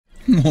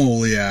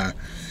Oh yeah.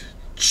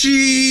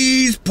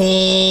 Cheese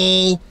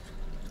pull.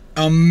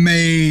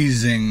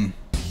 Amazing.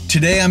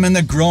 Today I'm in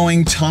the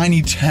growing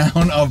tiny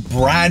town of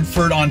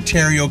Bradford,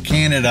 Ontario,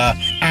 Canada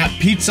at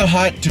Pizza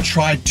Hut to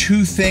try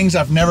two things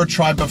I've never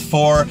tried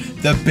before,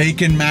 the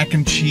bacon mac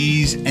and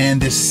cheese and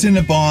the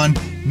Cinnabon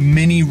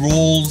Mini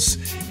Rolls.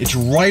 It's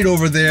right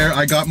over there.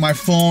 I got my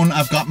phone,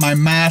 I've got my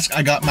mask,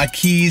 I got my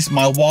keys,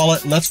 my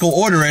wallet. Let's go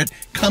order it,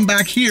 come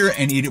back here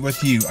and eat it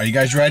with you. Are you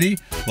guys ready?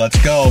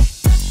 Let's go.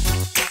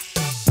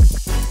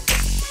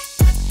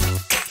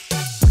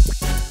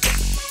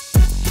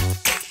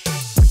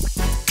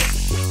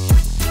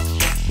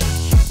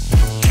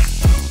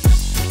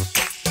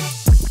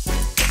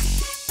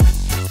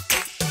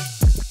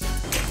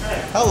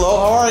 Hello,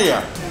 how are you?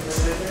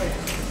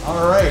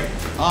 All right.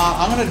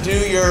 I'm gonna do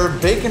your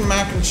bacon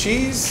mac and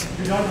cheese.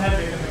 We don't have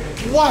bacon mac and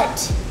cheese. What?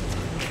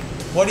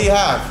 What do you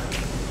have?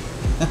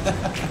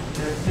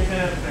 Chicken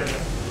Alfredo.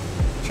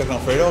 Chicken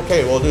Alfredo?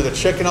 Okay, we'll do the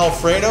Chicken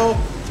Alfredo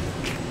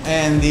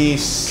and the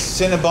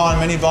Cinnabon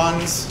Mini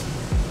Buns.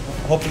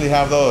 Hopefully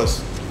have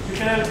those.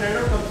 Chicken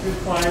Alfredo comes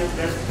with 5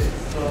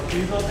 breadsticks. So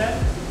please want that?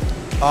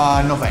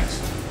 No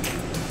thanks.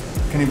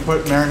 Can you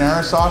put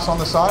marinara sauce on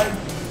the side?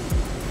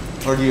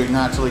 Or do you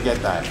naturally get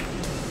that?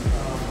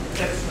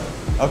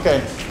 Extra.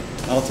 Okay,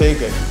 I'll take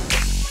it.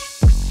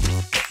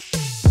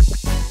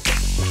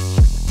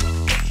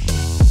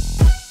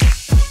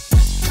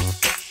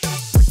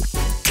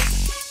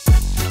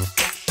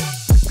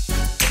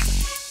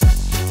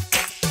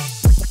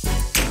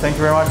 Thank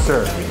you very much,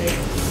 sir.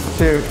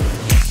 Cheers.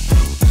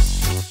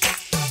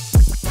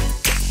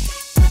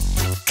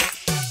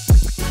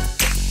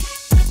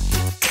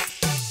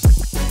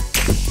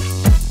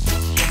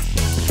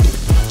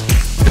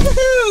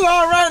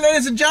 All right,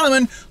 ladies and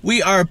gentlemen,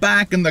 we are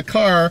back in the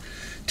car.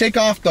 Take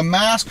off the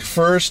mask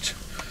first.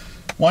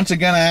 Once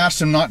again, I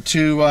asked him not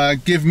to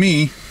give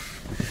me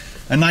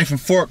a knife and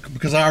fork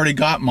because I already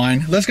got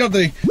mine. Let's get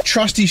the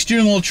trusty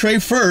steering wheel tray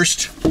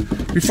first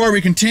before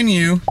we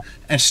continue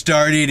and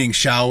start eating,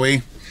 shall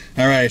we?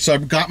 All right, so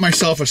I've got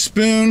myself a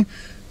spoon,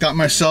 got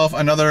myself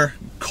another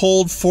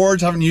cold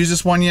forge. I haven't used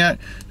this one yet.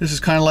 This is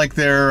kind of like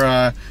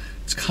their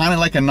it's kind of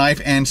like a knife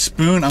and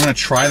spoon. I'm gonna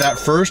try that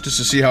first just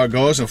to see how it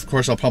goes. Of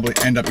course, I'll probably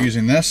end up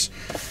using this.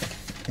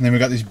 And then we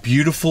got these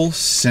beautiful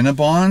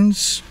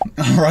Cinnabons.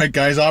 All right,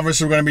 guys,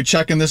 obviously we're gonna be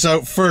checking this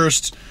out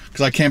first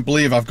because I can't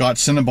believe I've got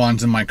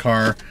Cinnabons in my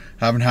car.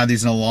 Haven't had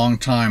these in a long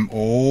time.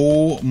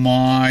 Oh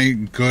my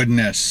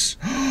goodness.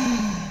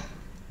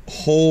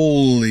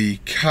 Holy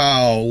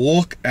cow,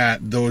 look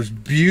at those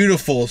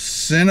beautiful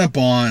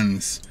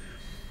Cinnabons.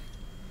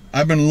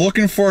 I've been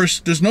looking for,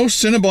 there's no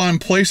Cinnabon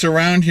place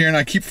around here and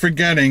I keep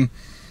forgetting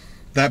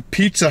that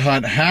Pizza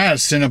Hut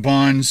has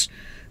Cinnabons.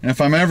 And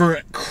if I'm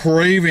ever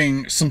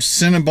craving some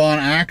Cinnabon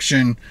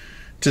action,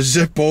 to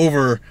zip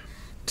over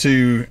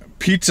to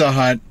Pizza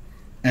Hut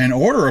and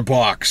order a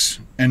box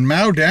and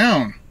mow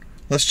down.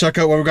 Let's check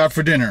out what we got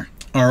for dinner.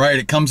 All right,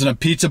 it comes in a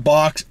pizza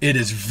box. It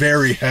is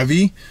very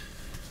heavy.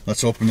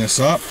 Let's open this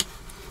up.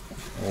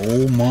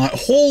 Oh my,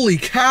 holy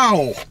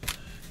cow.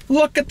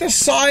 Look at the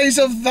size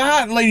of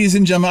that, ladies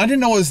and gentlemen. I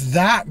didn't know it was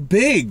that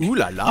big. Ooh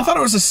la la. I thought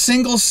it was a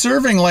single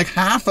serving, like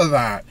half of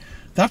that.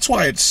 That's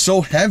why it's so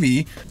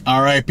heavy.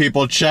 All right,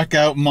 people, check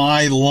out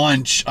my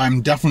lunch.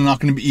 I'm definitely not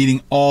gonna be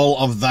eating all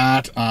of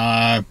that.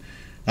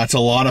 That's a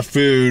lot of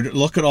food.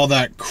 Look at all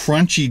that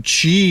crunchy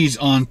cheese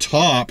on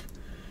top.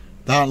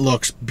 That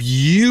looks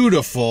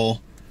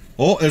beautiful.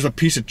 Oh, there's a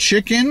piece of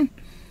chicken.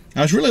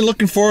 I was really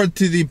looking forward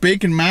to the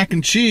bacon mac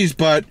and cheese,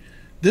 but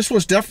this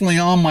was definitely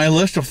on my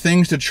list of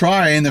things to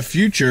try in the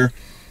future,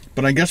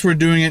 but I guess we're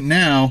doing it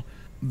now.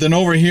 Then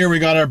over here we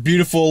got our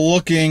beautiful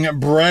looking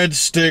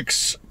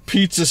breadsticks,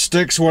 pizza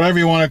sticks, whatever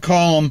you want to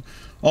call them,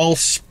 all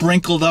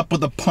sprinkled up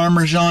with the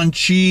Parmesan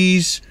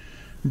cheese,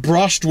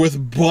 brushed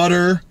with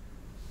butter,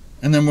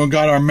 and then we've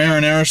got our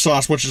marinara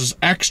sauce, which is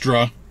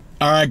extra.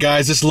 All right,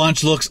 guys, this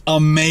lunch looks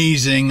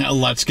amazing.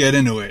 Let's get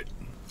into it.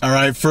 All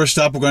right, first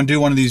up, we're gonna do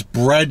one of these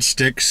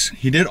breadsticks.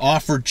 He did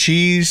offer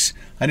cheese.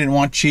 I didn't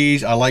want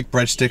cheese. I like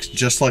breadsticks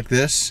just like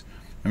this.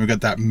 And we got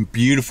that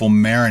beautiful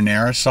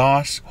marinara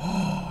sauce.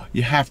 Oh,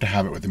 you have to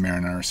have it with the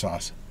marinara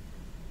sauce.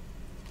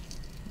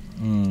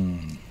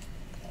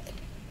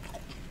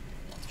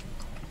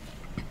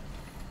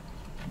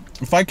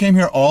 If I came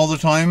here all the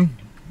time,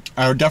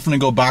 I would definitely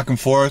go back and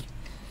forth.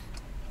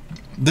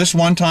 This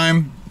one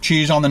time,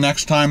 cheese on the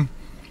next time.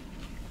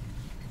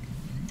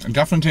 It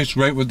definitely tastes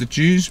great with the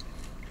cheese.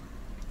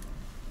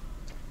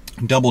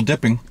 Double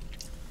dipping.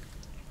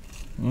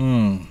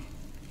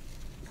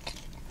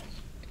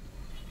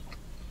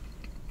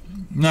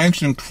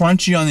 Nice and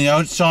crunchy on the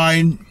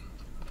outside,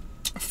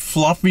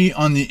 fluffy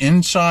on the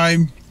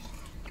inside.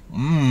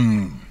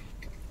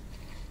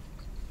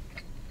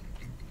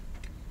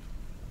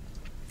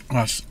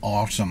 That's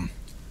awesome.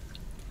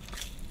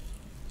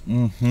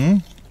 When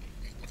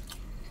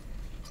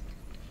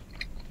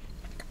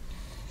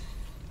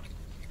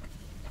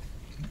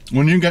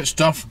you get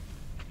stuff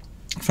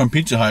from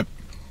Pizza Hut,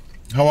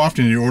 how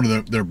often do you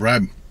order their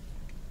bread?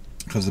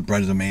 Because the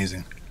bread is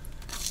amazing.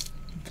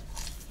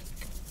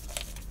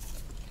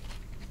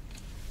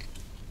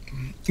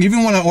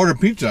 even when I order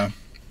pizza,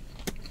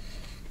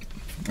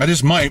 I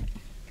just might,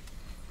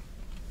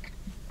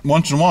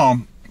 once in a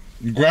while,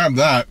 grab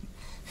that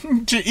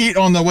to eat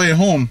on the way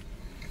home.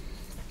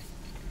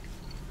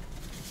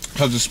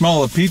 Because the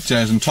smell of the pizza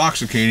is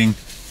intoxicating.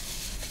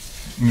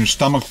 And your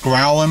stomach's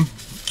growling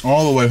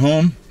all the way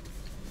home.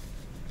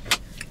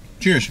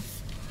 Cheers.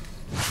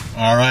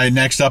 Alright,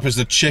 next up is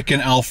the Chicken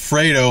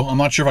Alfredo. I'm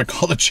not sure if I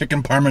called it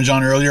Chicken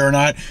Parmesan earlier or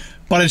not,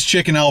 but it's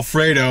Chicken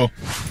Alfredo.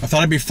 I thought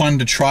it'd be fun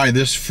to try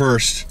this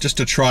first, just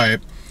to try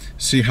it,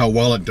 see how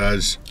well it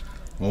does.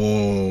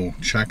 Oh,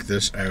 check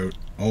this out.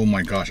 Oh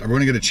my gosh, are we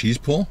gonna get a cheese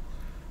pull?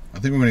 I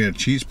think we're gonna get a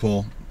cheese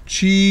pull.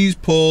 Cheese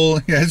pull,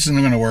 yeah, this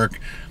isn't gonna work.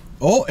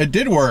 Oh, it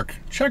did work.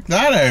 Check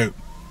that out.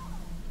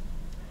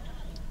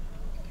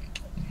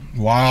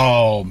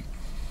 Wow.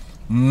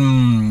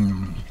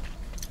 Mmm.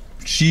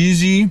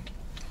 Cheesy,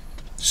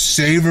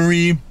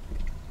 savory,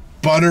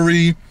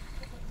 buttery.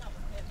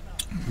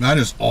 That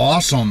is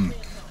awesome.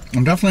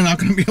 I'm definitely not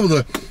going to be able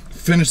to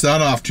finish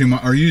that off too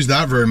much or use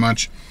that very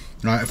much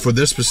for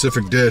this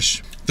specific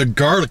dish. The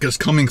garlic is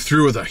coming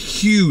through with a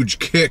huge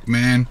kick,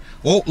 man.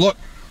 Oh, look,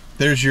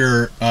 there's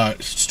your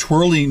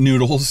twirly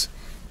noodles.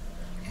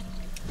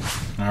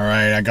 All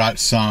right, I got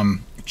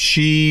some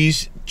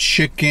cheese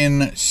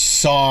chicken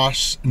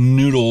sauce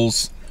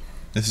noodles.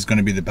 This is going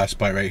to be the best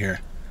bite right here.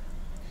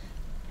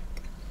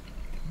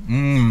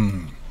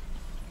 Mmm.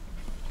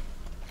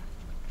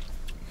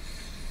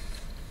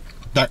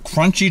 That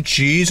crunchy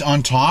cheese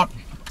on top,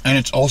 and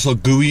it's also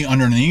gooey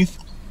underneath.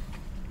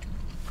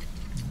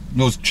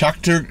 Those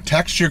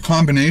texture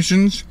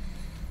combinations.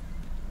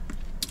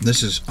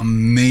 This is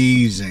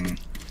amazing.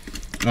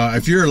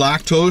 If you're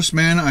lactose,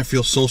 man, I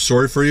feel so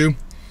sorry for you,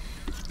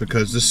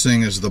 because this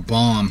thing is the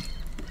bomb.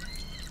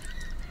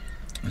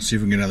 Let's see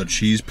if we can get another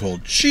cheese pull.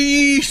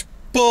 Cheese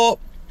pull!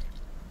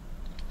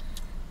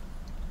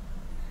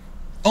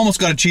 Almost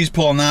got a cheese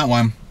pull on that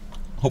one.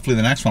 Hopefully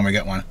the next one we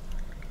get one.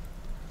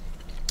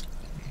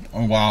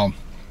 Oh wow.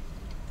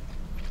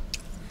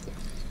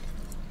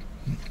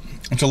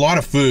 It's a lot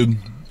of food.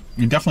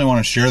 You definitely want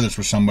to share this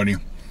with somebody.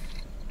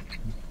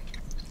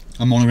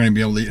 I'm only going to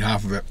be able to eat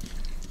half of it.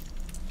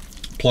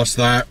 Plus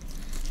that,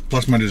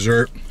 plus my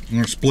dessert. I'm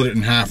going to split it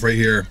in half right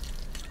here.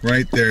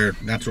 Right there.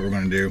 That's what we're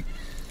going to do.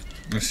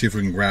 Let's see if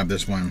we can grab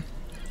this one.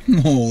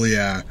 Oh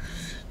yeah.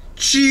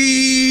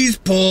 Cheese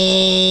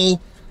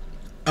pull!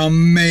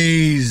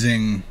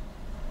 Amazing.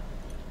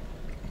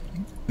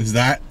 Does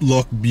that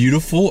look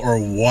beautiful or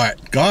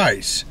what?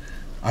 Guys,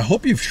 I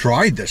hope you've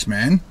tried this,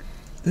 man.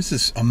 This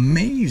is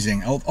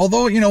amazing.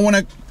 Although, you know, when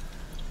I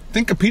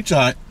think of Pizza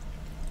Hut,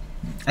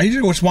 I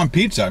usually just want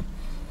pizza.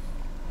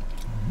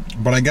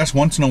 But I guess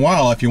once in a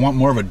while, if you want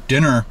more of a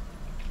dinner,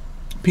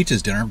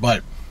 pizza's dinner,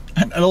 but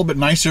a little bit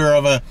nicer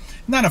of a,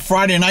 not a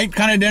Friday night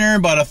kind of dinner,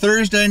 but a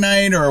Thursday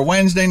night or a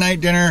Wednesday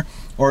night dinner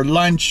or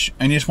lunch,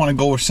 and you just want to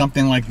go with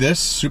something like this,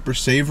 super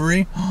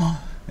savory.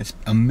 Oh, it's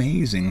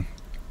amazing.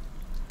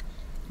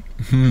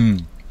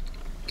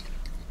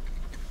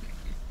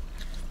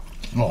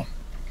 Oh,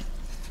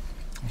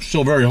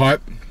 still very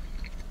hot.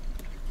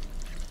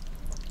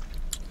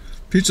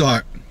 Pizza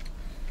Hut,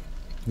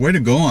 way to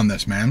go on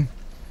this, man.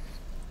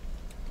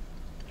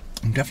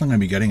 I'm definitely going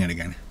to be getting it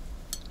again.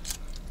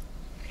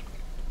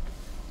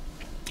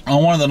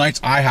 On one of the nights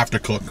I have to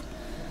cook,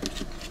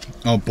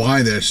 I'll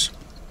buy this,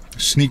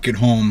 sneak it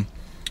home,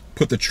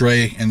 put the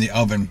tray in the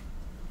oven,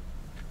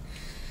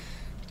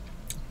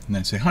 and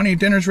then say, honey,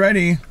 dinner's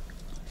ready.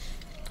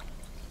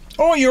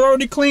 Oh, you're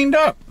already cleaned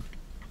up.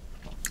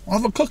 All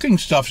the cooking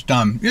stuff's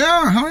done.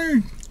 Yeah,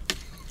 honey.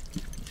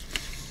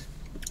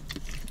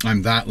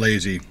 I'm that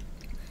lazy.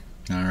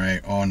 All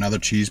right. Oh, another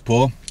cheese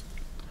pull.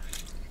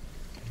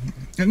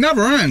 It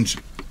never ends.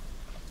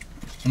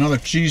 Another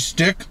cheese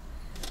stick.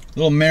 A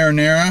little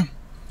marinara.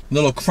 A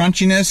little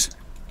crunchiness.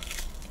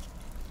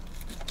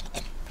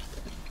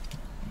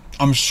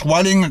 I'm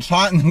sweating. It's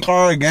hot in the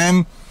car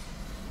again.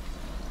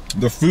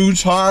 The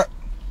food's hot.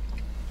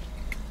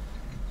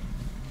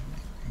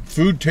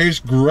 Food tastes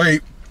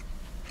great.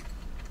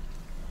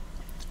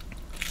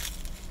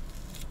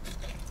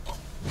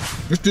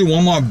 Let's do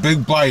one more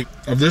big bite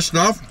of this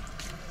stuff,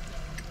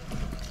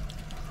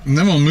 and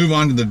then we'll move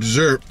on to the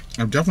dessert.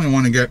 I definitely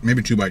want to get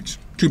maybe 2 bites.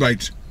 2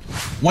 bites.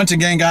 Once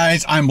again,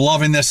 guys, I'm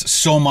loving this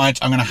so much.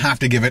 I'm gonna have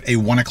to give it a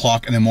 1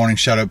 o'clock in the morning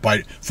shout out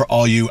bite for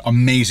all you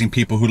amazing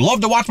people who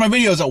love to watch my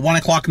videos at 1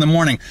 o'clock in the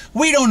morning.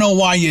 We don't know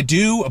why you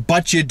do,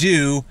 but you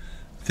do.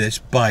 This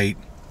bite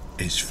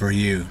is for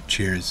you.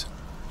 Cheers.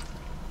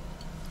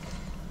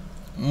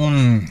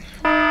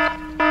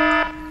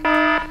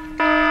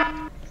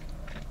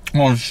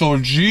 Oh, it's so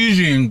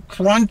cheesy and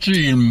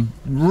crunchy and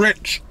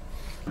rich.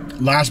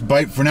 Last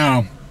bite for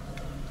now.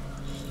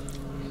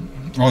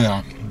 Oh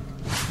yeah.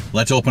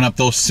 Let's open up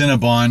those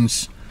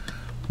Cinnabons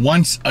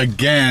once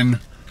again.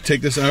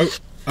 Take this out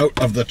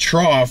of the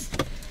trough,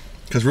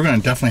 because we're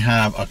gonna definitely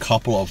have a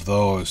couple of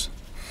those.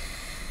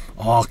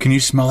 Oh, can you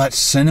smell that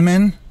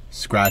cinnamon?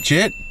 Scratch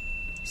it,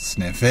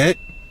 sniff it.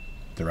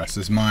 The rest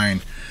is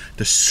mine.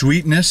 The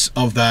sweetness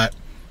of that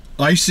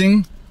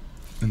icing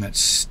and that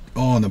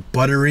Oh, and the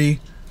buttery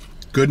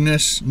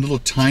goodness, little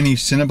tiny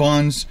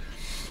Cinnabons.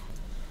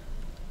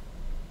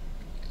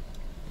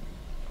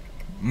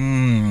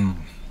 Mmm.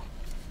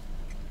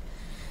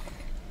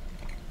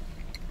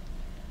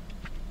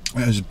 It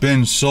has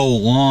been so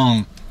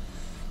long.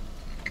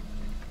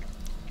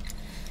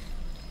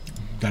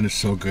 That is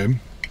so good.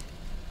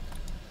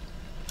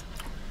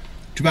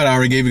 Too bad I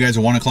already gave you guys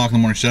a 1 o'clock in the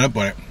morning setup,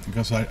 but I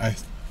guess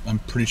I'm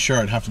pretty sure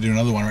I'd have to do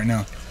another one right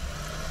now.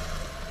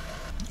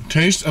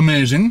 Tastes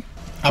amazing.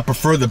 I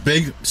prefer the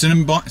big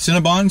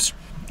Cinnabons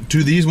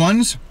to these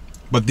ones,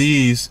 but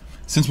these,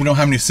 since we don't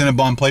have any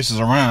Cinnabon places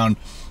around,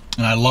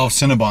 and I love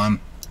Cinnabon,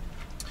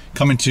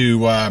 coming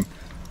to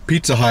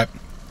Pizza Hut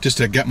just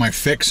to get my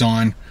fix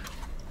on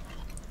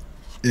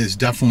is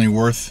definitely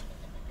worth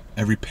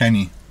every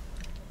penny.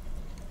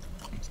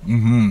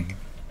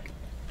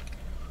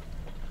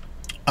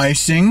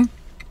 Icing,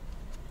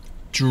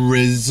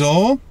 drizzle.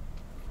 All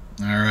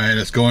right,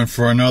 let's go in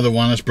for another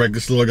one. Let's break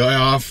this little guy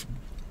off.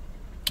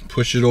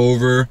 Push it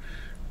over.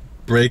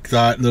 Break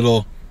that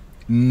little,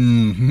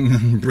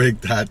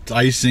 break that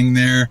icing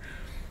there.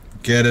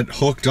 Get it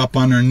hooked up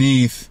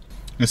underneath.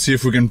 Let's see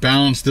if we can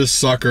balance this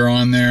sucker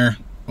on there.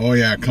 Oh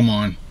yeah, come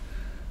on.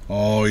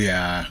 Oh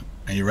yeah.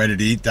 Are you ready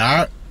to eat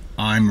that?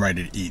 I'm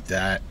ready to eat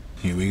that.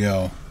 Here we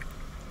go.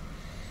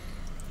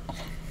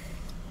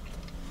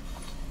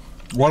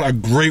 What a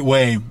great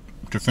way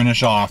to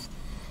finish off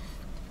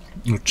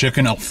with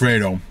Chicken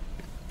Alfredo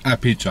at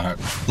Pizza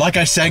Hut. Like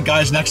I said,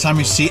 guys, next time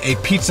you see a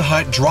Pizza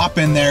Hut, drop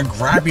in there,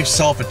 grab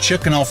yourself a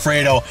Chicken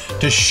Alfredo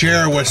to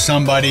share with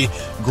somebody.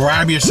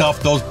 Grab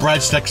yourself those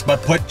breadsticks,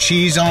 but put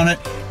cheese on it.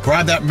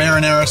 Grab that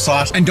marinara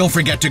sauce, and don't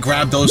forget to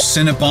grab those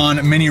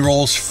Cinnabon Mini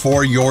Rolls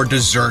for your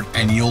dessert,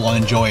 and you'll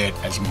enjoy it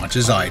as much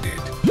as I did.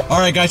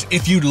 Alright guys,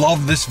 if you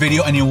love this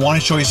video and you want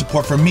to show your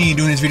support for me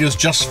doing these videos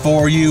just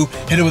for you,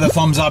 hit it with a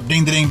thumbs up,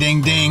 ding ding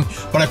ding ding.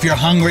 But if you're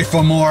hungry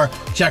for more,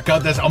 check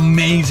out this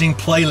amazing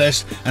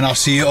playlist, and I'll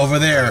see you over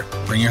there.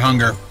 Bring your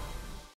hunger.